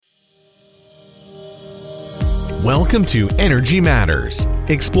Welcome to Energy Matters,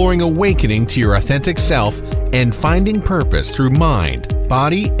 exploring awakening to your authentic self and finding purpose through mind,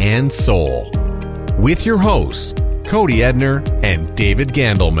 body, and soul. With your hosts, Cody Edner and David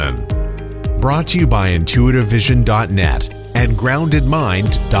Gandelman. Brought to you by intuitivevision.net and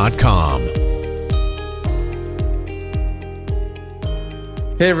groundedmind.com.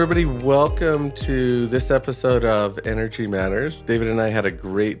 Hey everybody, welcome to this episode of Energy Matters. David and I had a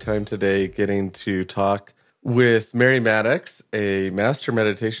great time today getting to talk with Mary Maddux, a master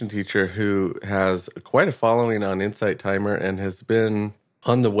meditation teacher who has quite a following on Insight Timer and has been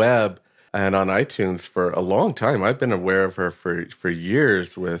on the web and on iTunes for a long time. I've been aware of her for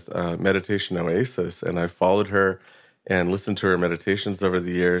years with Meditation Oasis, and I've followed her and listened to her meditations over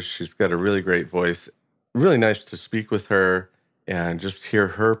the years. She's got a really great voice. Really nice to speak with her and just hear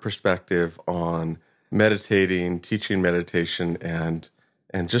her perspective on meditating, teaching meditation, and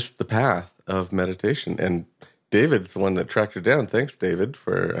just the path of meditation. And David's the one that tracked her down. Thanks, David,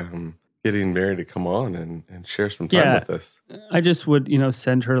 for getting Mary to come on and share some time with us. I just would,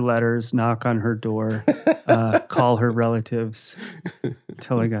 send her letters, knock on her door, call her relatives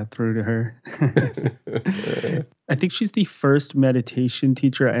until I got through to her. I think she's the first meditation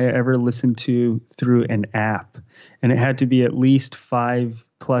teacher I ever listened to through an app. And it had to be at least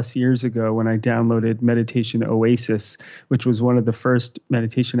 5+ years ago when I downloaded Meditation Oasis, which was one of the first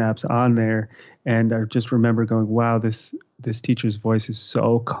meditation apps on there. And I just remember going, wow, this teacher's voice is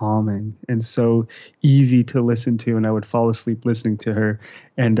so calming and so easy to listen to. And I would fall asleep listening to her.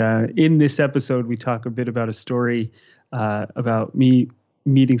 And in this episode, we talk a bit about a story about me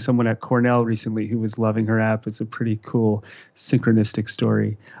meeting someone at Cornell recently who was loving her app. It's a pretty cool synchronistic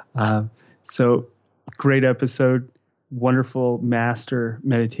story. So great episode. Wonderful master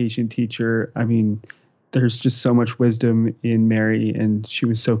meditation teacher. I mean, there's just so much wisdom in Mary, and she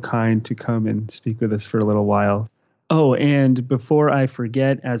was so kind to come and speak with us for a little while. Oh, and before I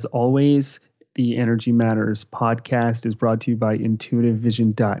forget, as always, the Energy Matters podcast is brought to you by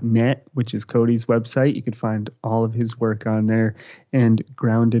intuitivevision.net, which is Cody's website. You can find all of his work on there, and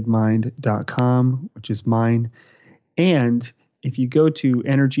groundedmind.com, which is mine. And if you go to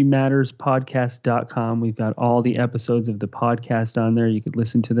energymatterspodcast.com, we've got all the episodes of the podcast on there. You could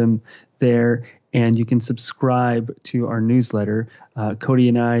listen to them there, and you can subscribe to our newsletter. Cody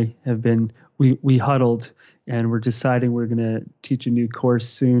and I have been, we huddled, and we're deciding we're going to teach a new course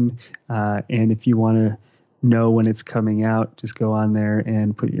soon. And if you want to know when it's coming out, just go on there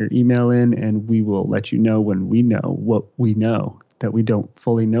and put your email in, and we will let you know when we know what we know that we don't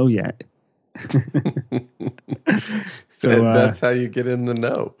fully know yet. So and that's how you get in the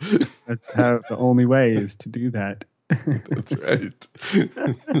know. That's how the only way is to do that. That's right.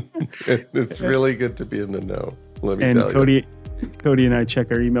 It's really good to be in the know. Let me tell you. Cody and I check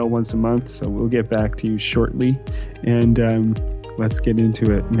our email once a month, so we'll get back to you shortly. And let's get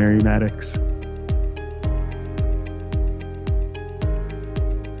into it. Mary Maddux.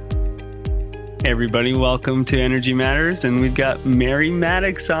 Hey everybody, welcome to Energy Matters, and we've got Mary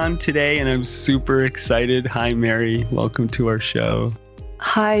Maddux on today, and I'm super excited. Hi Mary, welcome to our show.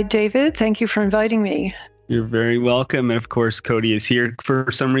 Hi David, thank you for inviting me. You're very welcome, and of course Cody is here.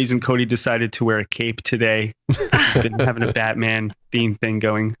 For some reason Cody decided to wear a cape today. Been having a Batman theme thing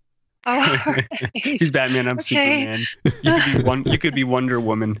going. Oh, right. He's Batman, I'm Superman. You could be Wonder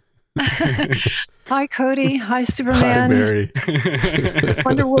Woman. Hi Cody, hi Superman. Hi Mary.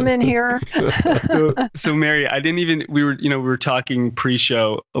 Wonder Woman here. So Mary, we were talking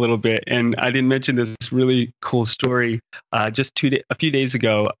pre-show a little bit, and I didn't mention this really cool story. Just a few days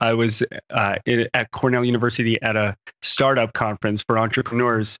ago, I was at Cornell University at a startup conference for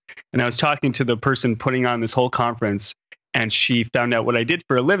entrepreneurs, and I was talking to the person putting on this whole conference, and she found out what I did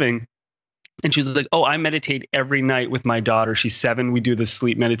for a living. And she was like, oh, I meditate every night with my daughter. She's 7. We do the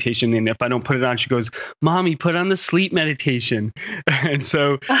sleep meditation. And if I don't put it on, she goes, Mommy, put on the sleep meditation. And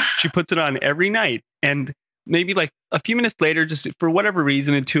so she puts it on every night. And maybe like a few minutes later, just for whatever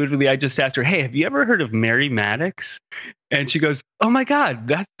reason, intuitively, I just asked her, hey, have you ever heard of Mary Maddux? And she goes, oh my God,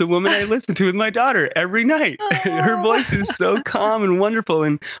 that's the woman I listen to with my daughter every night. Her voice is so calm and wonderful,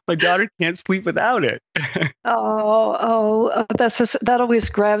 and my daughter can't sleep without it. That always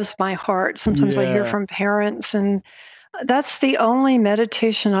grabs my heart. Sometimes I hear from parents, and that's the only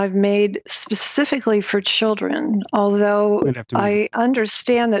meditation I've made specifically for children, although I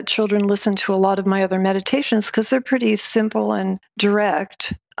understand that children listen to a lot of my other meditations because they're pretty simple and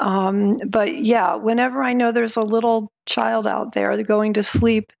direct. But yeah, whenever I know there's a little child out there going to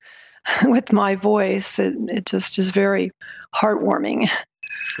sleep with my voice, it just is very heartwarming.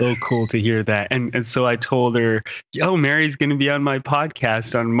 So cool to hear that. And so I told her, "Oh, Mary's going to be on my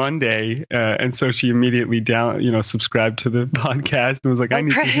podcast on Monday," and so she immediately subscribed to the podcast and was like, "I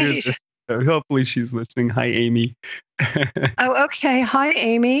need to hear this." So hopefully she's listening. Hi, Amy. Oh, okay. Hi,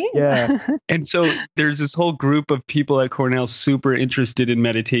 Amy. Yeah. And so there's this whole group of people at Cornell super interested in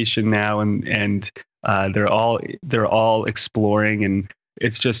meditation now, and they're all exploring. And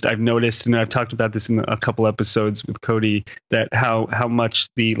it's just, I've noticed, and I've talked about this in a couple episodes with Cody, that how much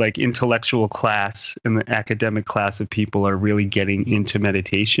the intellectual class and the academic class of people are really getting into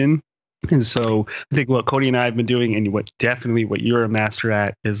meditation. And so I think what Cody and I have been doing, and what you're a master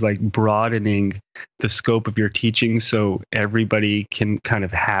at, is broadening the scope of your teaching so everybody can kind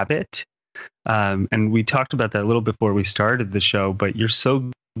of have it. And we talked about that a little before we started the show, but you're so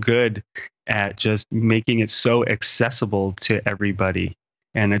good at just making it so accessible to everybody.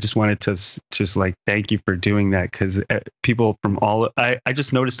 And I just wanted to thank you for doing that, because people from I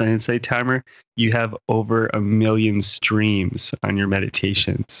just noticed on Insight Timer, you have over 1 million streams on your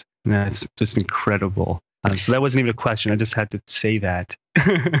meditations. And that's just incredible. So that wasn't even a question. I just had to say that.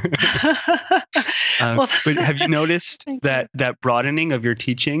 But have you noticed that broadening of your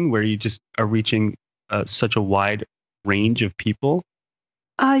teaching, where you just are reaching such a wide range of people?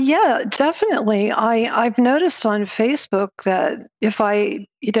 Yeah, definitely. I've noticed on Facebook that if I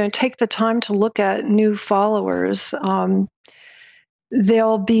take the time to look at new followers,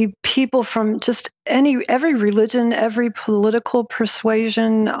 there'll be people from just every religion, every political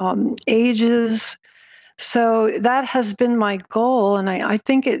persuasion, ages. So that has been my goal, and I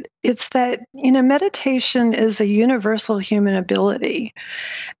think it's that meditation is a universal human ability,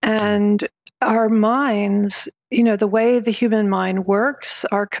 and our minds, the way the human mind works,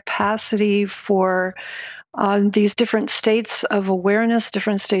 our capacity for these different states of awareness,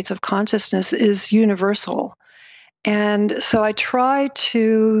 different states of consciousness is universal. And so I try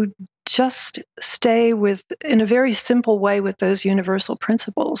to just stay in a very simple way with those universal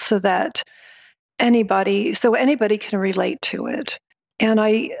principles, so that anybody can relate to it. And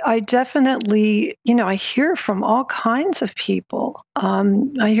I definitely, I hear from all kinds of people.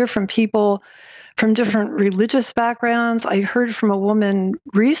 I hear from people from different religious backgrounds. I heard from a woman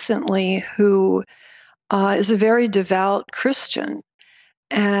recently who is a very devout Christian.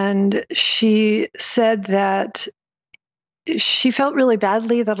 And she said that she felt really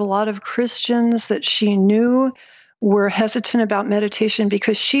badly that a lot of Christians that she knew were hesitant about meditation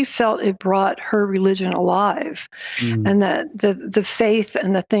because she felt it brought her religion alive, and that the faith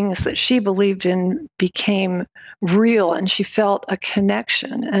and the things that she believed in became real, and she felt a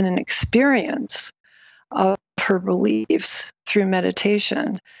connection and an experience of her beliefs through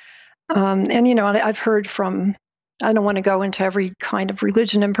meditation. And I've heard from, I don't want to go into every kind of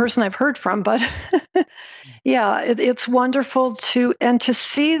religion and person I've heard from, but yeah, it's wonderful to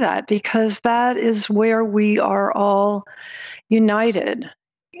see that, because that is where we are all united.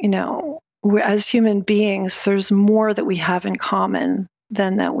 As human beings, there's more that we have in common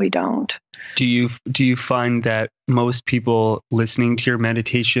than that we don't. Do you find that most people listening to your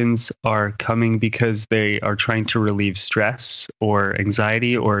meditations are coming because they are trying to relieve stress or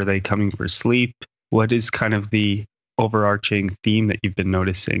anxiety, or are they coming for sleep? What is kind of the overarching theme that you've been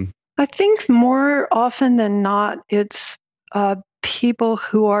noticing? I think more often than not, it's people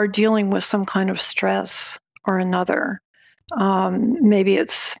who are dealing with some kind of stress or another. Maybe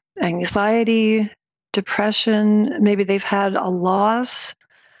it's anxiety, depression, maybe they've had a loss,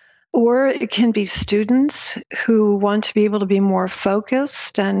 or it can be students who want to be able to be more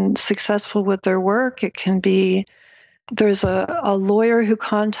focused and successful with their work. It can be, there's a lawyer who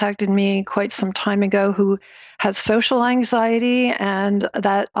contacted me quite some time ago who had social anxiety, and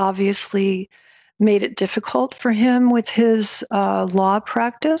that obviously made it difficult for him with his law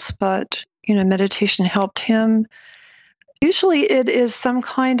practice, but meditation helped him. Usually it is some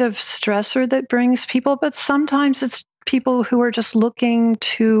kind of stressor that brings people, but sometimes it's people who are just looking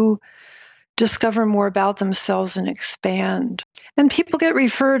to discover more about themselves and expand. And people get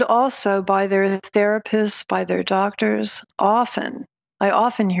referred also by their therapists, by their doctors. I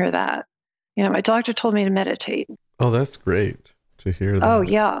often hear that. My doctor told me to meditate. Oh, that's great to hear that. Oh,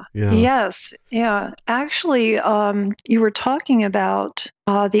 yeah. Yes. Yeah. Actually, you were talking about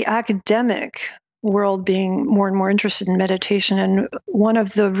the academic world being more and more interested in meditation. And one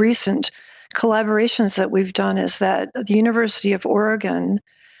of the recent collaborations that we've done is that the University of Oregon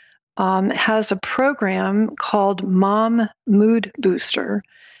has a program called Mom Mood Booster.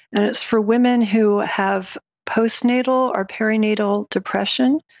 And it's for women who have postnatal or perinatal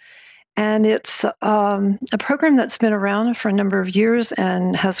depression. And it's a program that's been around for a number of years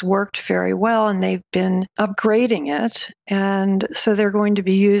and has worked very well, and they've been upgrading it. And so they're going to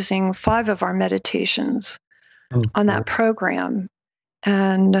be using 5 of our meditations on that program.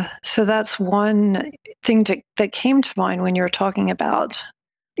 And so that's one thing that came to mind when you were talking about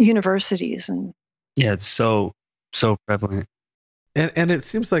universities. And yeah, it's so prevalent. And it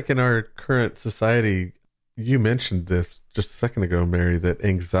seems like in our current society, you mentioned this just a second ago, Mary, that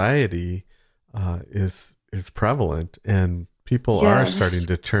anxiety is prevalent, and people are starting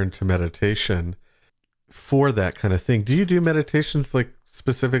to turn to meditation for that kind of thing. Do you do meditations like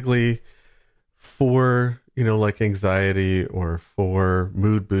specifically for, like anxiety or for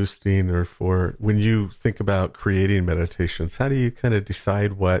mood boosting, or for when you think about creating meditations? How do you kind of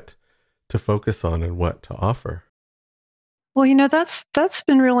decide what to focus on and what to offer? Well, that's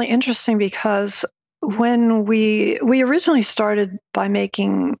been really interesting, because when we originally started by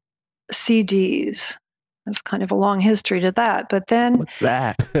making CDs, there's kind of a long history to that. But then, what's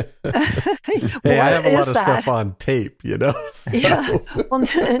that? Hey, I have a lot of stuff on tape, So. Yeah. Well,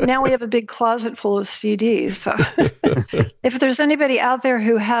 now we have a big closet full of CDs. So, if there's anybody out there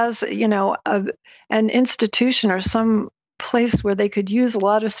who has, an institution or some place where they could use a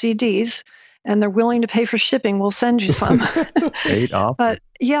lot of CDs, and they're willing to pay for shipping, we'll send you some. Great offer. But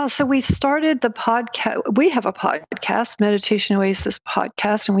yeah, so we started the podcast. We have a podcast, Meditation Oasis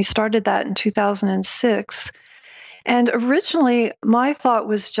podcast, and we started that in 2006. And originally, my thought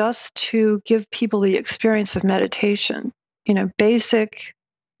was just to give people the experience of meditation, basic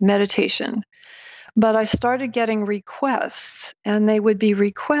meditation. But I started getting requests, and they would be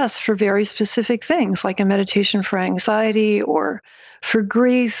requests for very specific things, like a meditation for anxiety or for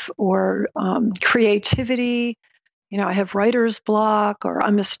grief or creativity. I have writer's block, or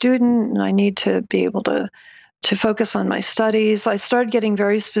I'm a student and I need to be able to focus on my studies. I started getting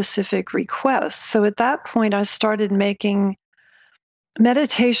very specific requests. So at that point, I started making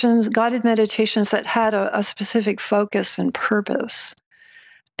meditations, guided meditations that had a specific focus and purpose.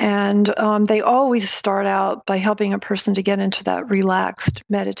 And they always start out by helping a person to get into that relaxed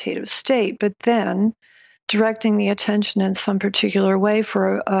meditative state, but then directing the attention in some particular way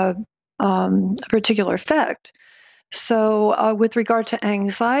for a particular effect. So with regard to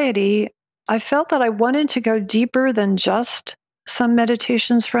anxiety, I felt that I wanted to go deeper than just some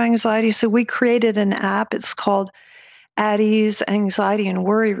meditations for anxiety. So we created an app. It's called At Ease Anxiety and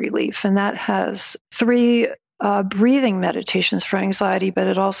Worry Relief, and that has 3 breathing meditations for anxiety, but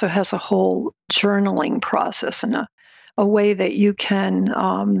it also has a whole journaling process and a way that you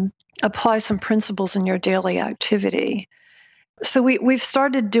can apply some principles in your daily activity. So we've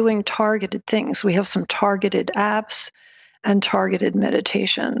started doing targeted things. We have some targeted apps and targeted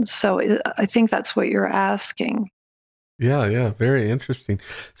meditations. So I think that's what you're asking. Yeah, very interesting.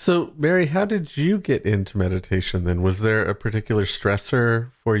 So, Mary, how did you get into meditation then? Was there a particular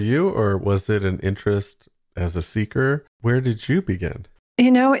stressor for you, or was it an interest as a seeker? Where did you begin?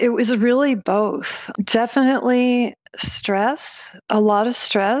 It was really both. Definitely stress, a lot of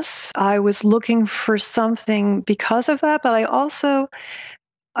stress. I was looking for something because of that, but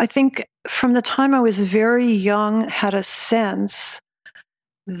I think from the time I was very young, had a sense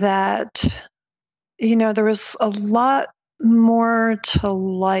that, there was a lot more to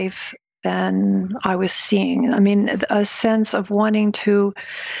life than I was seeing. I mean, a sense of wanting to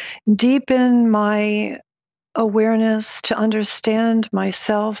deepen my awareness, to understand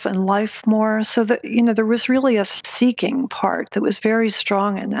myself and life more, so that there was really a seeking part that was very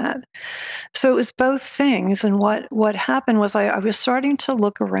strong in that. So it was both things. And what happened was I was starting to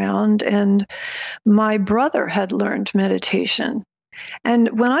look around, and my brother had learned meditation.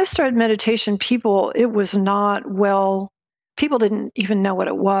 And when I started meditation, people didn't even know what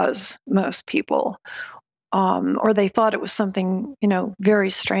it was, most people, or they thought it was something very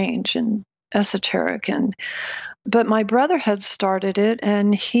strange and esoteric. But my brother had started it,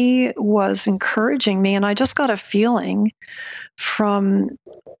 and he was encouraging me, and I just got a feeling from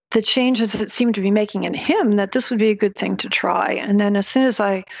the changes it seemed to be making in him that this would be a good thing to try. And then as soon as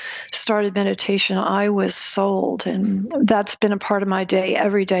I started meditation, I was sold, and that's been a part of my day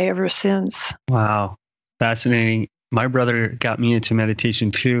every day ever since. Wow. Fascinating. My brother got me into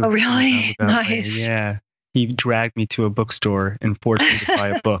meditation too. Oh, really? Nice. Yeah. He dragged me to a bookstore and forced me to buy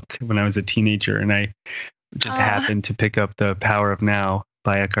a book when I was a teenager. And I just happened to pick up The Power of Now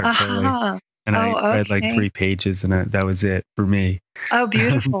by Eckhart Tolle. And I read like 3 pages, and that was it for me. Oh,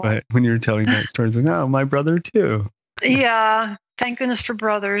 beautiful. But when you were telling that story, I was like, oh, my brother too. Yeah. Thank goodness for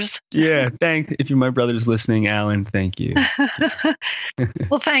brothers. Yeah. If you're my brother's listening, Alan, thank you.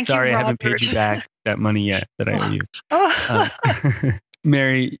 Well, thank you, Sorry, Robert. I haven't paid you back that money yet that I owe you. Oh.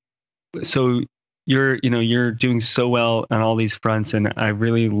 Mary, So you're doing so well on all these fronts, and I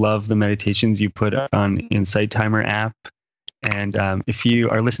really love the meditations you put on Insight Timer app. And if you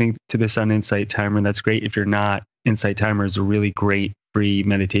are listening to this on Insight Timer, that's great. If you're not, Insight Timer is a really great free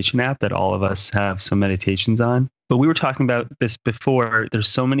meditation app that all of us have some meditations on. But we were talking about this before. There's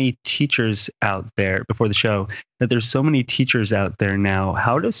so many teachers out there before the show that there's so many teachers out there now.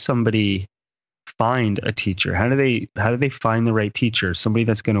 How does somebody find a teacher? How do they find the right teacher? Somebody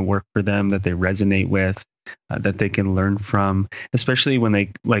that's going to work for them, that they resonate with, that they can learn from, especially when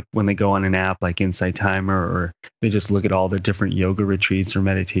they go on an app like Insight Timer, or they just look at all the different yoga retreats or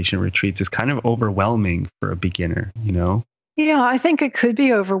meditation retreats. It's kind of overwhelming for a beginner, Yeah, I think it could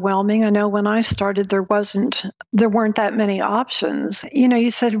be overwhelming. I know when I started, there weren't that many options. You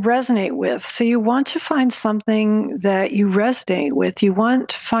said resonate with. So you want to find something that you resonate with. You want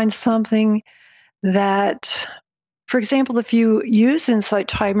to find something that, for example, if you use Insight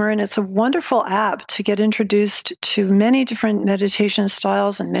Timer, and it's a wonderful app to get introduced to many different meditation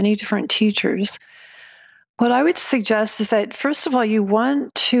styles and many different teachers, what I would suggest is that, first of all, you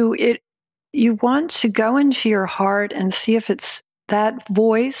want to go into your heart and see if it's that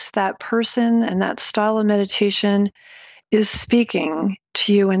voice, that person, and that style of meditation is speaking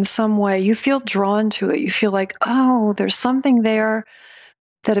to you in some way. You feel drawn to it. You feel like, oh, there's something there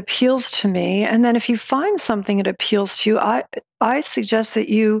that appeals to me. And then if you find something that appeals to you, I suggest that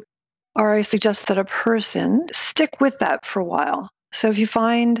a person stick with that for a while. So if you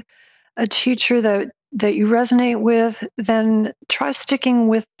find a teacher that you resonate with, then try sticking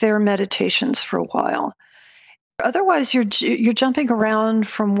with their meditations for a while. Otherwise, you're jumping around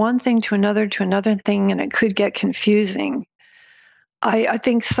from one thing to another thing, and it could get confusing. I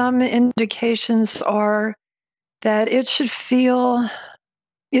think some indications are that it shouldn't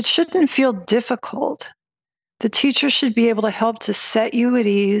feel difficult. The teacher should be able to help to set you at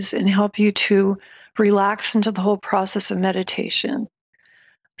ease and help you to relax into the whole process of meditation.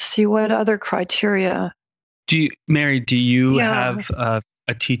 See what other criteria. Mary, do you have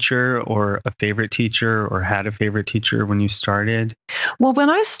a teacher or a favorite teacher, or had a favorite teacher when you started? Well, when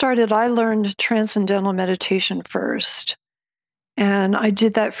I started, I learned transcendental meditation first. And I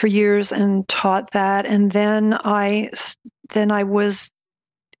did that for years and taught that. And then I was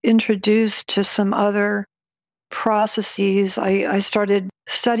introduced to some other processes. I started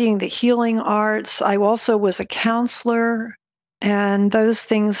studying the healing arts. I also was a counselor, and those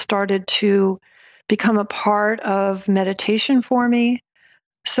things started to become a part of meditation for me.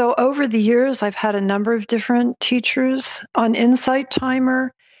 So over the years, I've had a number of different teachers on Insight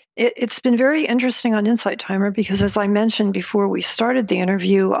Timer. It's been very interesting on Insight Timer because, as I mentioned before we started the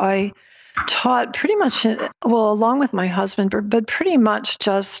interview, I taught pretty much, along with my husband, but pretty much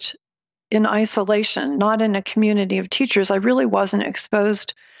just in isolation, not in a community of teachers. I really wasn't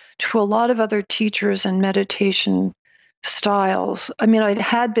exposed to a lot of other teachers and meditation styles. I mean, I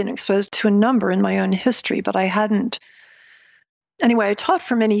had been exposed to a number in my own history, but I hadn't. Anyway, I taught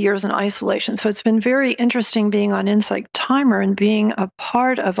for many years in isolation. So it's been very interesting being on Insight Timer and being a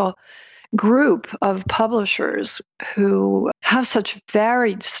part of a group of publishers who have such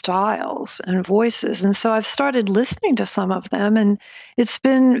varied styles and voices. And so I've started listening to some of them, and it's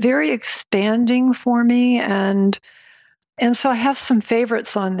been very expanding for me. And so I have some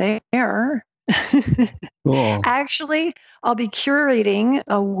favorites on there. Cool. Actually, I'll be curating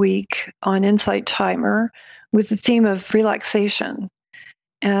a week on Insight Timer with the theme of relaxation.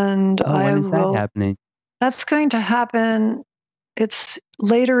 And when is that happening? That's going to happen. It's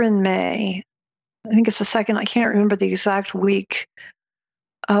later in May. I think it's the second. I can't remember the exact week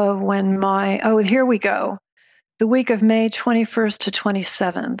of when here we go. The week of May 21st to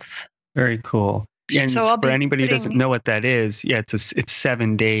 27th. Very cool. And so for anybody who doesn't know what that is, it's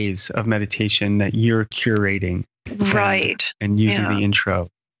 7 days of meditation that you're curating. Right. And you do the intro.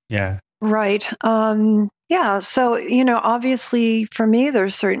 Yeah. Right. So, obviously for me,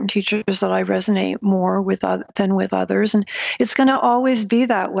 there's certain teachers that I resonate more with than with others. And it's going to always be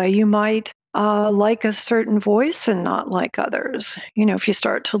that way. You might like a certain voice and not like others. If you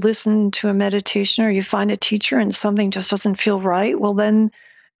start to listen to a meditation or you find a teacher and something just doesn't feel right, well, then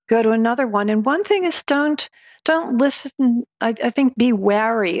go to another one. And one thing is don't listen. I think be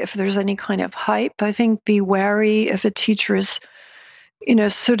wary if there's any kind of hype. I think be wary if a teacher is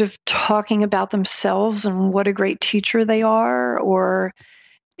sort of talking about themselves and what a great teacher they are, or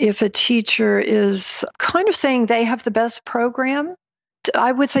if a teacher is kind of saying they have the best program.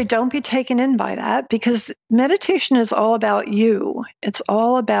 I would say don't be taken in by that, because meditation is all about you. It's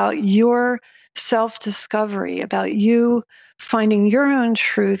all about your self-discovery, about you finding your own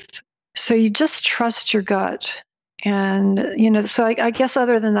truth. So you just trust your gut And, so I guess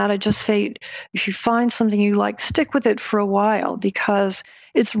other than that, I just say, if you find something you like, stick with it for a while, because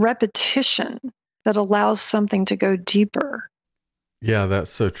it's repetition that allows something to go deeper. Yeah,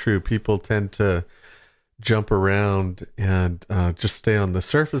 that's so true. People tend to jump around and just stay on the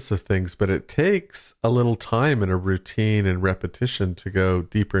surface of things, but it takes a little time and a routine and repetition to go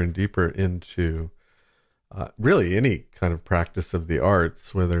deeper and deeper into really any kind of practice of the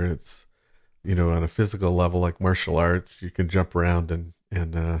arts, whether it's, on a physical level like martial arts, you can jump around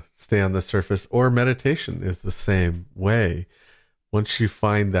and stay on the surface, or meditation is the same way. Once you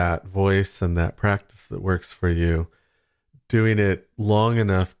find that voice and that practice that works for you, doing it long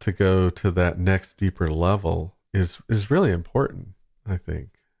enough to go to that next deeper level is really important, I think.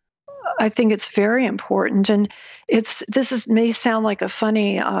 I think it's very important. And may sound like a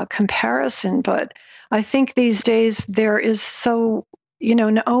funny comparison, but I think these days there is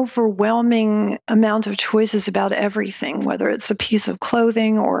an overwhelming amount of choices about everything, whether it's a piece of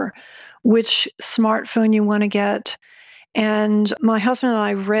clothing or which smartphone you want to get. And my husband and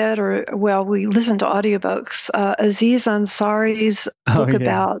I we listened to audiobooks, Aziz Ansari's book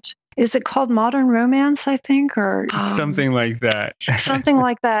about, is it called Modern Romance, I think, or something like that? Something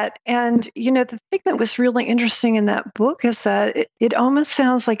like that. And, the thing that was really interesting in that book is that it almost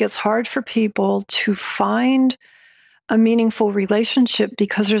sounds like it's hard for people to find a meaningful relationship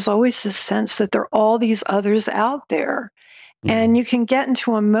because there's always this sense that there are all these others out there. Mm-hmm. And you can get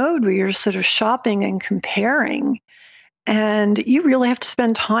into a mode where you're sort of shopping and comparing, and you really have to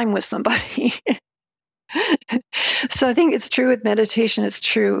spend time with somebody. So I think it's true with meditation. It's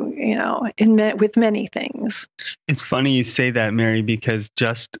true, with many things. It's funny you say that, Mary, because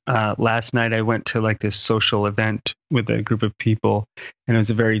just last night I went to like this social event with a group of people, and it was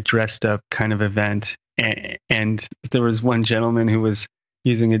a very dressed up kind of event. And there was one gentleman who was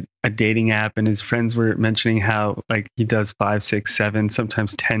using a dating app, and his friends were mentioning how like he does 5, 6, 7,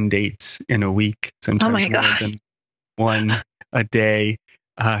 sometimes 10 dates in a week, sometimes more than one a day.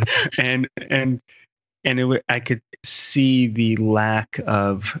 I could see the lack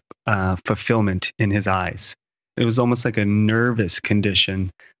of fulfillment in his eyes. It was almost like a nervous condition.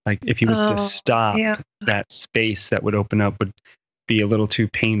 Like if he was to stop, that space that would open up would be a little too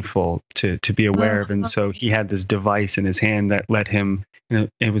painful to be aware of. And so he had this device in his hand that let him,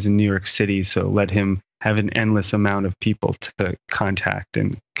 it was in New York City, so let him have an endless amount of people to contact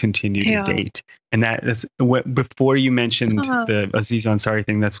and continue to date. And that is what, before you mentioned the Aziz Ansari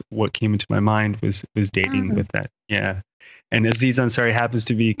thing, that's what came into my mind was dating with that. Yeah. And Aziz Ansari happens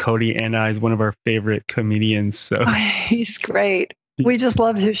to be Cody and I's one of our favorite comedians. So he's great. We just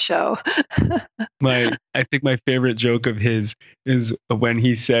love his show. I think my favorite joke of his is when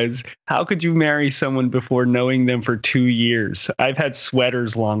he says, "How could you marry someone before knowing them for 2 years? I've had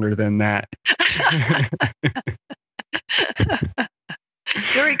sweaters longer than that."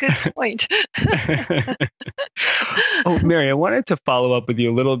 Very good point. Oh, Mary, I wanted to follow up with you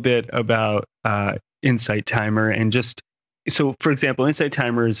a little bit about Insight Timer, and just so, for example, Insight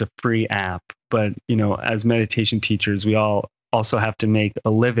Timer is a free app, but as meditation teachers, we all also have to make a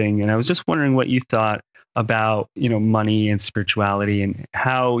living. And I was just wondering what you thought about, money and spirituality and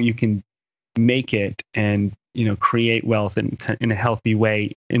how you can make it and, create wealth in a healthy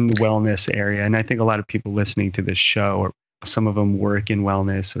way in the wellness area. And I think a lot of people listening to this show, or some of them work in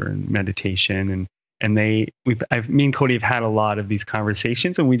wellness or in meditation, and me and Cody have had a lot of these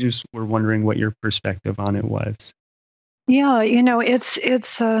conversations, and we just were wondering what your perspective on it was. Yeah, I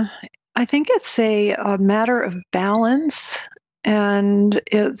think it's a matter of balance. And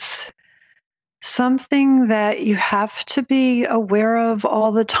it's something that you have to be aware of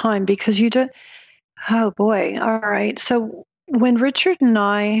all the time, because you don't. Oh boy! All right. So when Richard and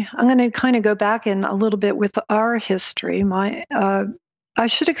I'm going to kind of go back in a little bit with our history. I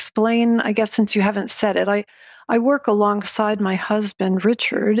should explain, I guess, since you haven't said it. I work alongside my husband,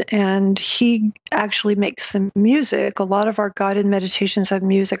 Richard, and he actually makes some music. A lot of our guided meditations have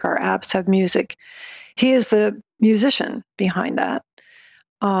music. Our apps have music. He is the musician behind that.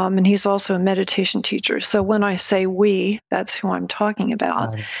 And he's also a meditation teacher. So when I say we, that's who I'm talking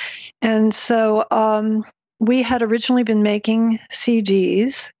about. Right. And so we had originally been making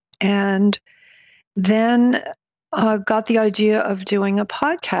CDs, and then got the idea of doing a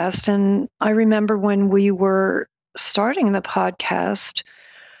podcast. And I remember when we were starting the podcast,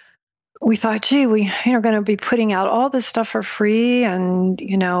 we thought, gee, we are going to be putting out all this stuff for free, and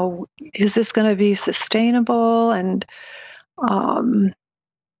is this going to be sustainable? And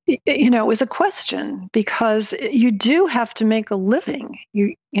it was a question, because you do have to make a living.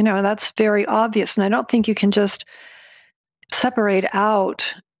 That's very obvious, and I don't think you can just separate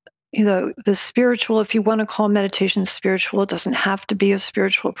out the spiritual, if you want to call meditation spiritual, it doesn't have to be a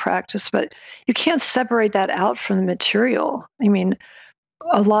spiritual practice, but you can't separate that out from the material. I mean,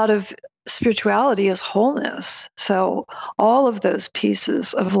 a lot of spirituality is wholeness. So all of those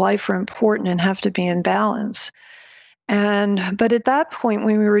pieces of life are important and have to be in balance. But at that point,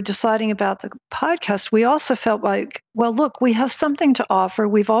 when we were deciding about the podcast, we also felt like, well, look, we have something to offer.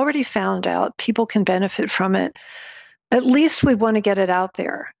 We've already found out people can benefit from it. At least we want to get it out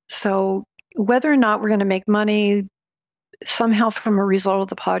there. So whether or not we're going to make money somehow from a result of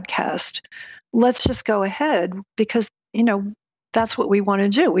the podcast, let's just go ahead because, that's what we want to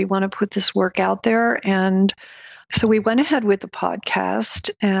do. We want to put this work out there. And so we went ahead with the podcast.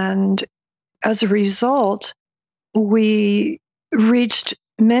 And as a result, we reached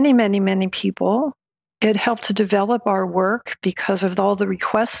many, many, many people. It helped to develop our work because of all the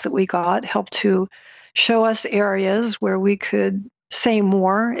requests that we got, helped to show us areas where we could say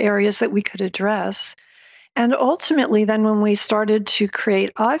more, areas that we could address. And ultimately, then when we started to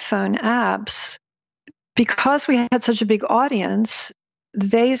create iPhone apps, because we had such a big audience,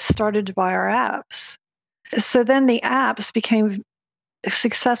 they started to buy our apps. So then the apps became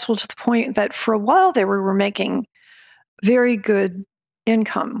successful to the point that for a while they were making very good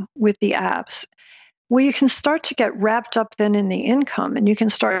income with the apps. Well, you can start to get wrapped up then in the income, and you can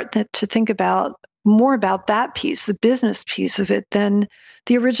start to think about more about that piece, the business piece of it, than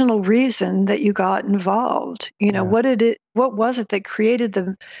the original reason that you got involved. What was it that created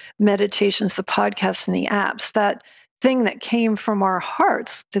the meditations, the podcasts, and the apps? That thing that came from our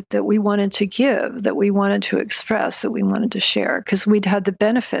hearts that we wanted to give, that we wanted to express, that we wanted to share, because we'd had the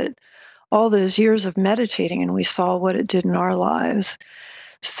benefit all those years of meditating and we saw what it did in our lives.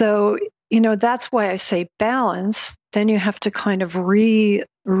 So, that's why I say balance. Then you have to kind of recenter,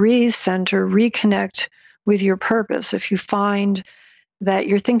 reconnect with your purpose. If you find that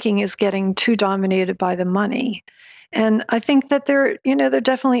your thinking is getting too dominated by the money. And I think that there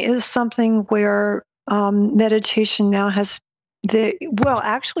definitely is something where meditation now has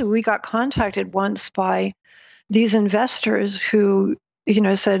actually we got contacted once by these investors who,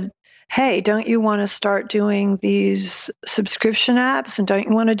 said, hey, don't you want to start doing these subscription apps? And don't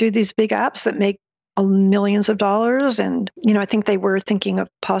you want to do these big apps that make millions of dollars? And, I think they were thinking of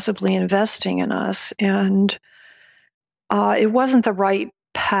possibly investing in us. And it wasn't the right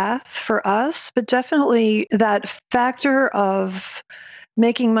path for us, but definitely that factor of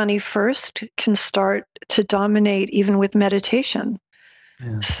making money first can start to dominate even with meditation.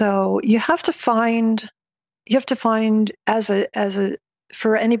 Yeah. So you have to find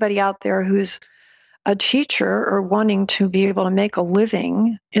for anybody out there who's a teacher or wanting to be able to make a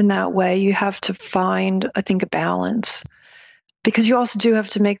living in that way, you have to find, I think, a balance. Because you also do have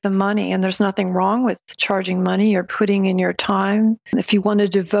to make the money, and there's nothing wrong with charging money or putting in your time. If you want to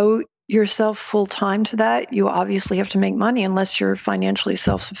devote yourself full time to that, you obviously have to make money unless you're financially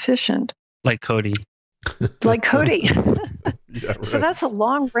self-sufficient. Like Cody. Like Cody. Yeah, right. So that's a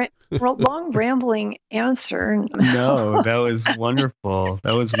long rambling answer. No, that was wonderful.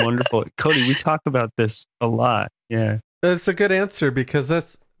 That was wonderful. Cody, we talk about this a lot. Yeah. That's a good answer because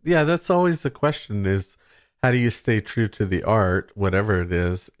that's always the question is, how do you stay true to the art, whatever it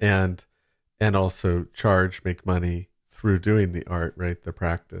is, and also make money through doing the art, right? The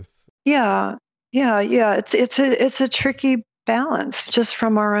practice. Yeah. It's a tricky balance. Just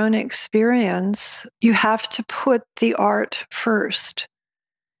from our own experience, you have to put the art first.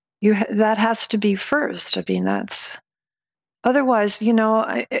 That has to be first. I mean, that's otherwise.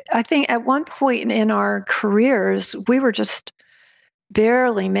 I think at one point in our careers, we were just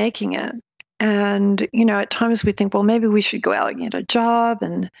barely making it. And, at times we think, well, maybe we should go out and get a job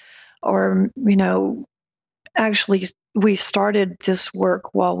actually we started this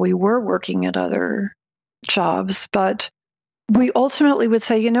work while we were working at other jobs, but we ultimately would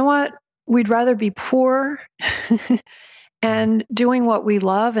say, you know what, we'd rather be poor and doing what we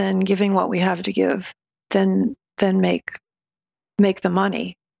love and giving what we have to give than make the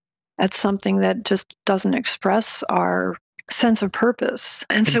money. That's something that just doesn't express our sense of purpose.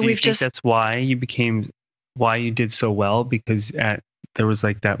 And so that's why you did so well, because there was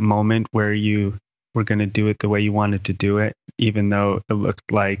like that moment where you were going to do it the way you wanted to do it, even though it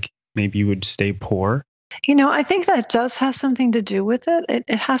looked like maybe you would stay poor. I think that does have something to do with it. It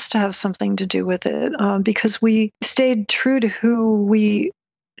has to have something to do with it because we stayed true to who we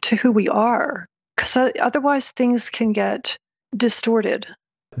are, because otherwise things can get distorted.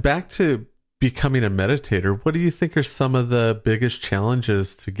 Back to becoming a meditator, what do you think are some of the biggest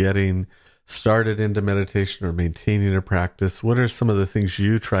challenges to getting started into meditation or maintaining a practice? What are some of the things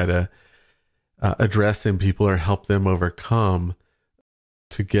you try to address in people or help them overcome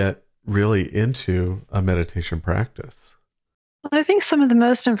to get really into a meditation practice? I think some of the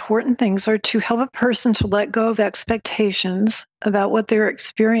most important things are to help a person to let go of expectations about what their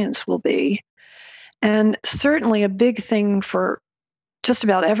experience will be. And certainly a big thing for just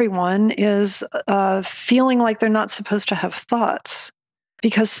about everyone is feeling like they're not supposed to have thoughts,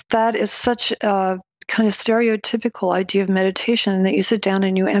 because that is such a kind of stereotypical idea of meditation, that you sit down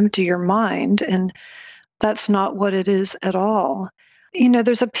and you empty your mind, and that's not what it is at all.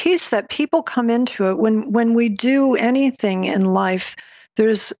 There's a piece that people come into it when we do anything in life.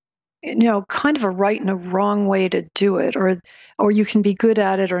 There's kind of a right and a wrong way to do it, or you can be good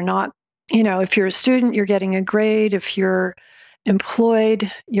at it or not. If you're a student, you're getting a grade. If you're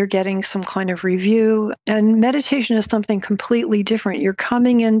employed, you're getting some kind of review. And meditation is something completely different. You're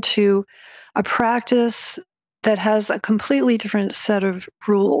coming into a practice that has a completely different set of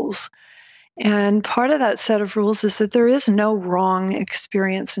rules. And part of that set of rules is that there is no wrong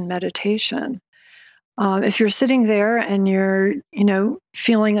experience in meditation. If you're sitting there and you're,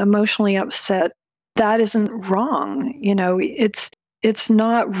 feeling emotionally upset, that isn't wrong. It's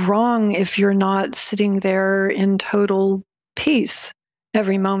not wrong if you're not sitting there in total peace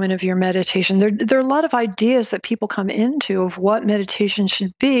every moment of your meditation. There are a lot of ideas that people come into of what meditation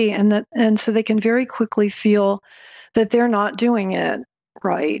should be, and so they can very quickly feel that they're not doing it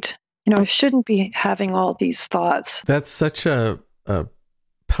right. I shouldn't be having all these thoughts. That's such a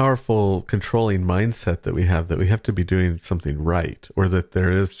powerful controlling mindset that we have to be doing something right, or that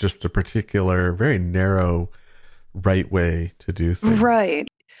there is just a particular, very narrow right way to do things. Right.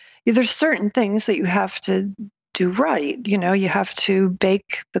 There's certain things that you have to do right. You have to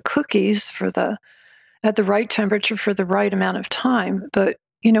bake the cookies at the right temperature for the right amount of time. But,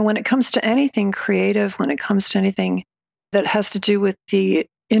 when it comes to anything creative, when it comes to anything that has to do with the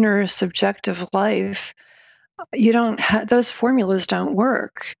inner subjective life, those formulas don't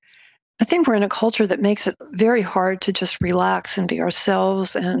work. I think we're in a culture that makes it very hard to just relax and be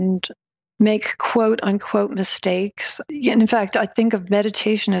ourselves and make quote unquote mistakes. In fact, I think of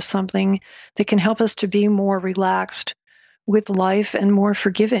meditation as something that can help us to be more relaxed with life and more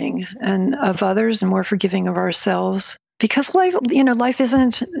forgiving and of others and more forgiving of ourselves. Because life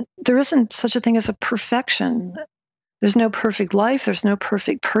there isn't such a thing as a perfection. There's no perfect life. There's no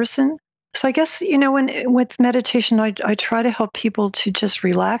perfect person. So I guess, with meditation, I try to help people to just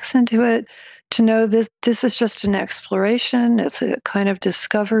relax into it, to know this is just an exploration. It's a kind of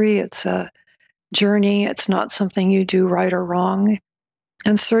discovery. It's a journey. It's not something you do right or wrong.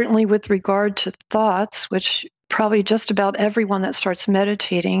 And certainly with regard to thoughts, which probably just about everyone that starts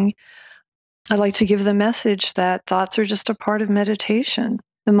meditating, I like to give the message that thoughts are just a part of meditation.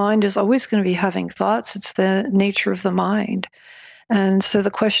 The mind is always going to be having thoughts. It's the nature of the mind. And so the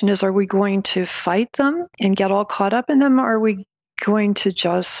question is, are we going to fight them and get all caught up in them, or are we going to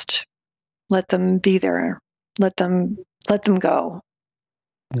just let them be there, let them go?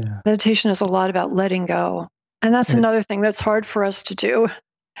 Yeah. Meditation is a lot about letting go. And that's another thing that's hard for us to do.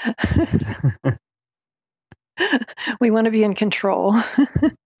 We want to be in control.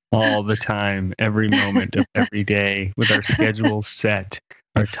 All the time, every moment of every day, with our schedule set,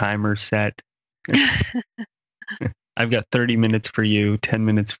 our timer set. I've got 30 minutes for you, 10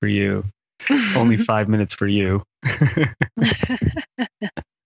 minutes for you, only 5 minutes for you.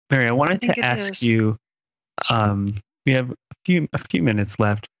 Mary, I wanted to ask you, we have a few minutes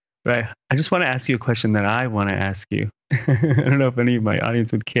left, but I just want to ask you a question that I want to ask you. I don't know if any of my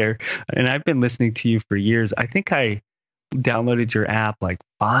audience would care. And I've been listening to you for years. I think I downloaded your app like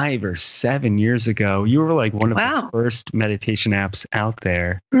 5 or 7 years ago. You were like one of the first meditation apps out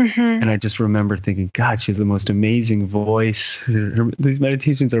there. Mm-hmm. And I just remember thinking, God, she has the most amazing voice. These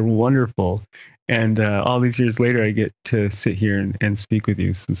meditations are wonderful. And all these years later, I get to sit here and speak with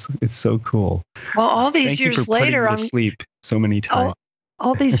you. So it's so cool. Well, all these years later, I'm sleep so many times.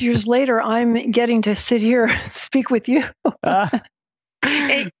 All these years later, I'm getting to sit here and speak with you.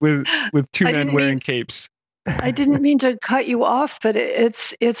 With two men wearing capes. I didn't mean to cut you off, but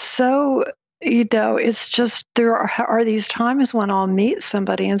it's so, it's just, there are these times when I'll meet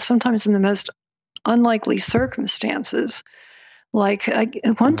somebody, and sometimes in the most unlikely circumstances. Like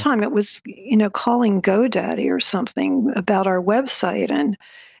at one time it was, calling GoDaddy or something about our website, and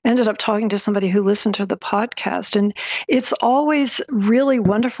ended up talking to somebody who listened to the podcast. And it's always really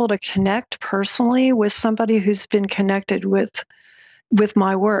wonderful to connect personally with somebody who's been connected with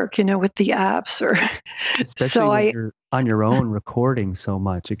my work, with the apps, or especially when you're on your own recording so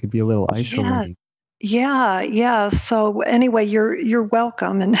much, it could be a little isolating. Yeah. So anyway, you're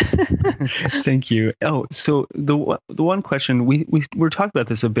welcome. And thank you. Oh, so the one question we were talking about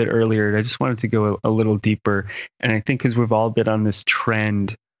this a bit earlier, and I just wanted to go a little deeper. And I think because we've all been on this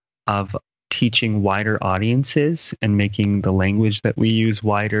trend of teaching wider audiences and making the language that we use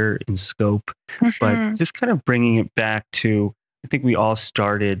wider in scope, but just kind of bringing it back to, I think we all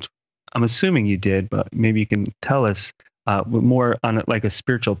started, I'm assuming you did, but maybe you can tell us, more on like a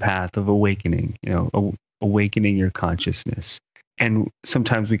spiritual path of awakening, awakening your consciousness. And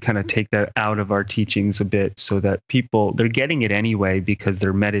sometimes we kind of take that out of our teachings a bit so that people, they're getting it anyway because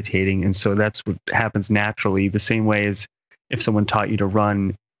they're meditating. And so that's what happens naturally, the same way as if someone taught you to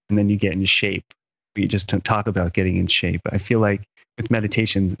run and then you get in shape. We just don't talk about getting in shape. I feel like with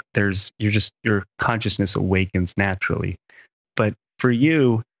meditation, your consciousness awakens naturally. But for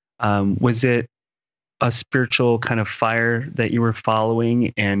you, was it a spiritual kind of fire that you were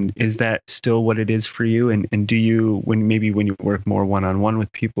following? And is that still what it is for you? And do you, when you work more one-on-one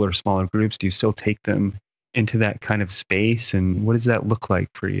with people or smaller groups, do you still take them into that kind of space? And what does that look like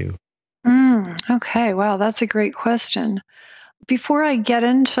for you? Okay. Wow. That's a great question. Before I get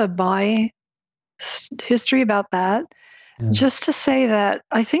into my history about that, just to say that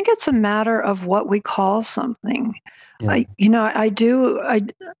I think it's a matter of what we call something. I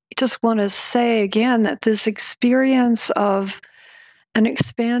just want to say again that this experience of an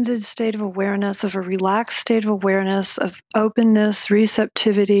expanded state of awareness, of a relaxed state of awareness, of openness,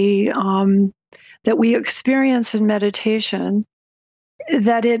 receptivity, that we experience in meditation,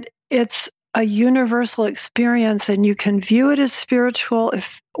 that it's a universal experience, and you can view it as spiritual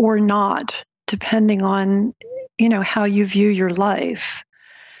or not, depending on, how you view your life.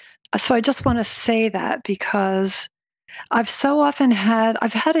 So I just want to say that because I've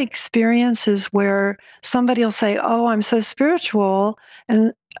had experiences where somebody will say, "Oh, I'm so spiritual."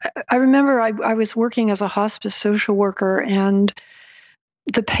 And I remember I was working as a hospice social worker, and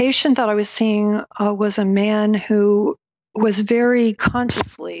the patient that I was seeing was a man who was very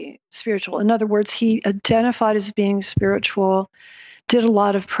consciously spiritual. In other words, he identified as being spiritual, did a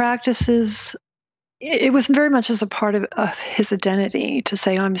lot of practices. It was very much as a part of his identity to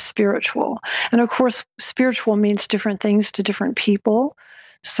say, I'm spiritual. And of course, spiritual means different things to different people.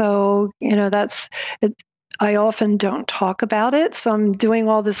 So, that's it. I often don't talk about it. So I'm doing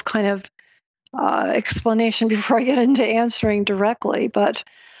all this kind of explanation before I get into answering directly. But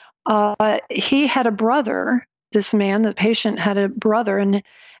he had a brother. This man, the patient, had a brother, and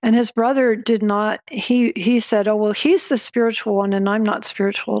his brother did not. He said, "Oh, well, he's the spiritual one, and I'm not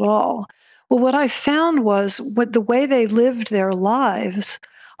spiritual at all." Well, what I found was the way they lived their lives,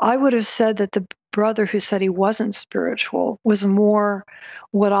 I would have said that the brother who said he wasn't spiritual was living more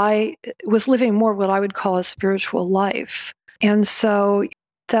what I would call a spiritual life. And so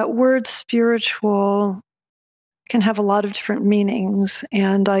that word spiritual can have a lot of different meanings.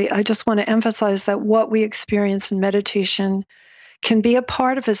 And I just want to emphasize that what we experience in meditation can be a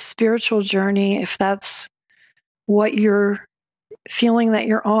part of a spiritual journey if that's what you're feeling that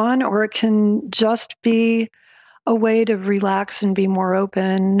you're on, or it can just be a way to relax and be more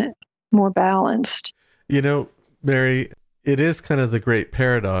open, more balanced. Mary, it is kind of the great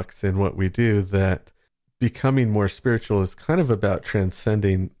paradox in what we do that becoming more spiritual is kind of about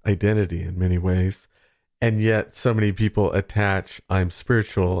transcending identity in many ways. And yet so many people attach I'm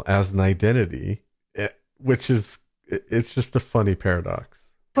spiritual as an identity, which is, it's just a funny paradox.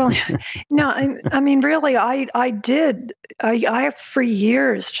 Well, no, I mean, really, I for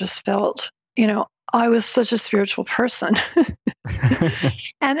years just felt, I was such a spiritual person.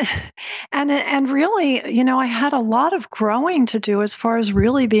 and really, I had a lot of growing to do as far as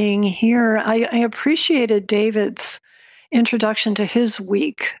really being here. I appreciated David's introduction to his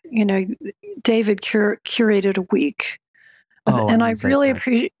week. David curated a week. And I really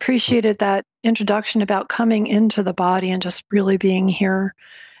appreciated that introduction about coming into the body and just really being here,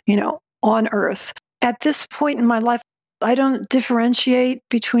 on earth. At this point in my life, I don't differentiate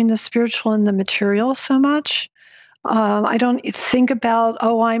between the spiritual and the material so much. I don't think about,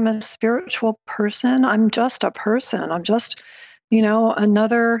 I'm a spiritual person. I'm just a person. I'm just,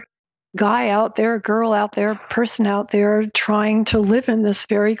 another guy out there, girl out there, person out there trying to live in this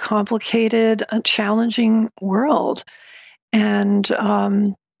very complicated, challenging world. And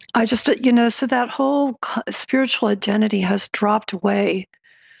I just, so that whole spiritual identity has dropped away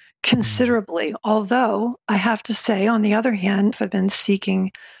considerably. Although I have to say, on the other hand, I've been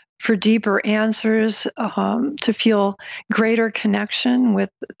seeking for deeper answers, to feel greater connection with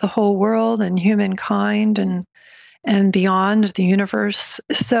the whole world and humankind and beyond the universe.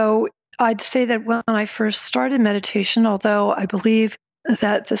 So I'd say that when I first started meditation, although I believe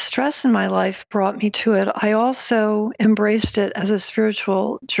that the stress in my life brought me to it, I also embraced it as a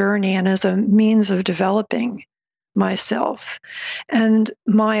spiritual journey and as a means of developing myself. And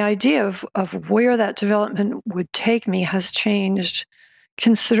my idea of where that development would take me has changed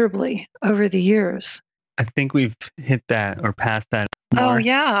considerably over the years. I think we've hit that or passed that mark. Oh,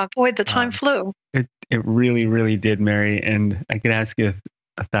 yeah. Boy, the time flew. It really, really did, Mary. And I could ask you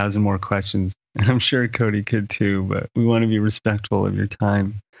 1,000 more questions. And I'm sure Cody could too, but we want to be respectful of your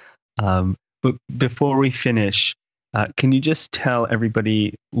time. But before we finish, can you just tell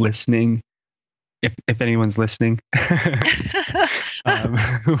everybody listening, if anyone's listening,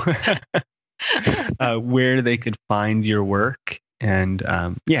 where they could find your work and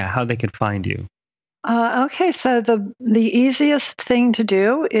how they could find you? Okay, so the easiest thing to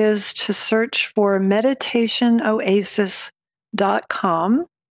do is to search for meditationoasis.com,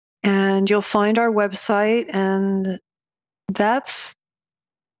 and you'll find our website, and that's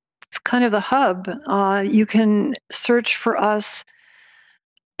kind of the hub. You can search for us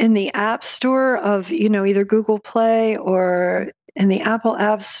in the App Store of either Google Play or in the Apple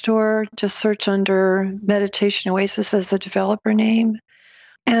App Store. Just search under Meditation Oasis as the developer name.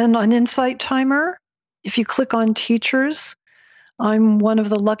 And on Insight Timer, if you click on teachers, I'm one of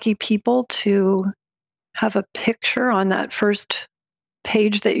the lucky people to have a picture on that first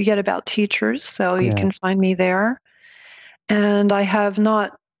page that you get about teachers. So you can find me there. And I have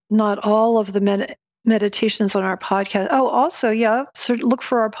not all of the meditations on our podcast. Oh, also, so look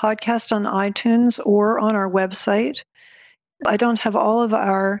for our podcast on iTunes or on our website. I don't have all of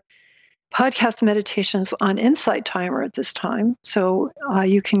our podcast meditations on Insight Timer at this time, so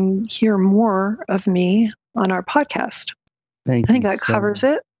you can hear more of me on our podcast. I think that covers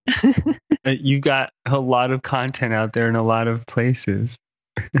it. You got a lot of content out there in a lot of places.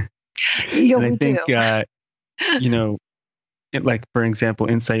 Yeah, and I we think, do. Like, for example,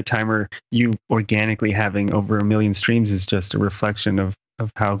 Insight Timer, you organically having over 1 million streams is just a reflection of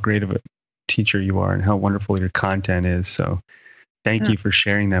how great of a teacher you are and how wonderful your content is. So thank you for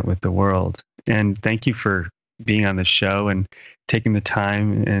sharing that with the world. And thank you for being on the show and taking the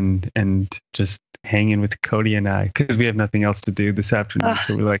time and just hanging with Cody and I, because we have nothing else to do this afternoon.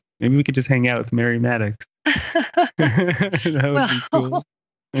 So we're like, maybe we could just hang out with Mary Maddux. That would be cool.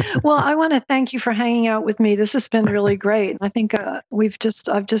 Well, I want to thank you for hanging out with me. This has been really great. I think I've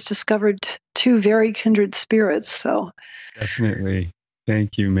just discovered two very kindred spirits. So definitely.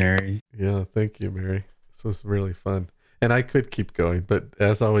 Thank you, Mary. Yeah, thank you, Mary. This was really fun. And I could keep going, but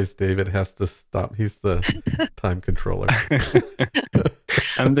as always, David has to stop. He's the time controller.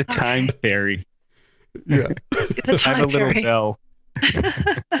 I'm the time fairy. Yeah. The time I have a little fairy. bell.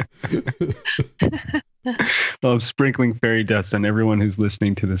 Well, I'm sprinkling fairy dust on everyone who's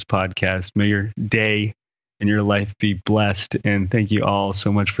listening to this podcast. May your day and your life be blessed. And thank you all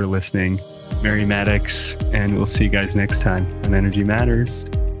so much for listening. Mary Maddux, and we'll see you guys next time on Energy Matters.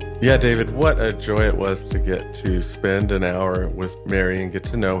 Yeah, David, what a joy it was to get to spend an hour with Mary and get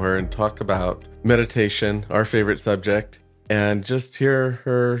to know her and talk about meditation, our favorite subject, and just hear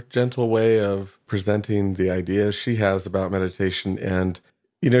her gentle way of presenting the ideas she has about meditation. And,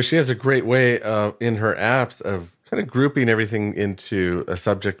 she has a great way in her apps of kind of grouping everything into a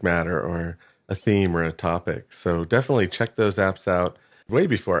subject matter or a theme or a topic. So definitely check those apps out. Way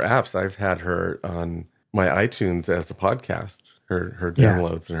before apps, I've had her on my iTunes as a podcast. Her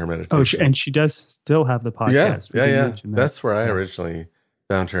downloads and her meditation. Oh, and she does still have the podcast. Yeah. That's where I originally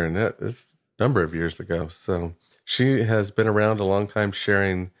found her, and it's a number of years ago. So she has been around a long time,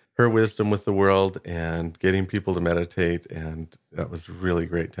 sharing her wisdom with the world and getting people to meditate, and that was really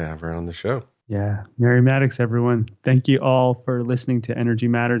great to have her on the show. Yeah. Mary Maddux, everyone. Thank you all for listening to Energy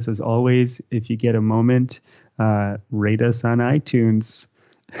Matters. As always, if you get a moment, rate us on iTunes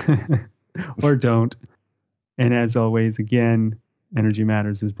or don't. And as always, again, Energy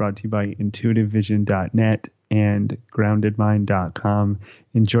Matters is brought to you by intuitivevision.net and groundedmind.com.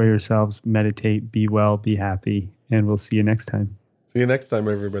 Enjoy yourselves, meditate, be well, be happy, and we'll see you next time. See you next time,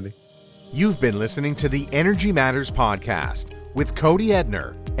 everybody. You've been listening to the Energy Matters podcast with Cody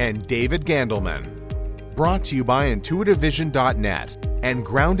Edner and David Gandelman. Brought to you by intuitivevision.net and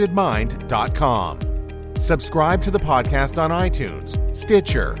groundedmind.com. Subscribe to the podcast on iTunes,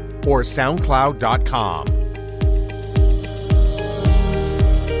 Stitcher, or SoundCloud.com.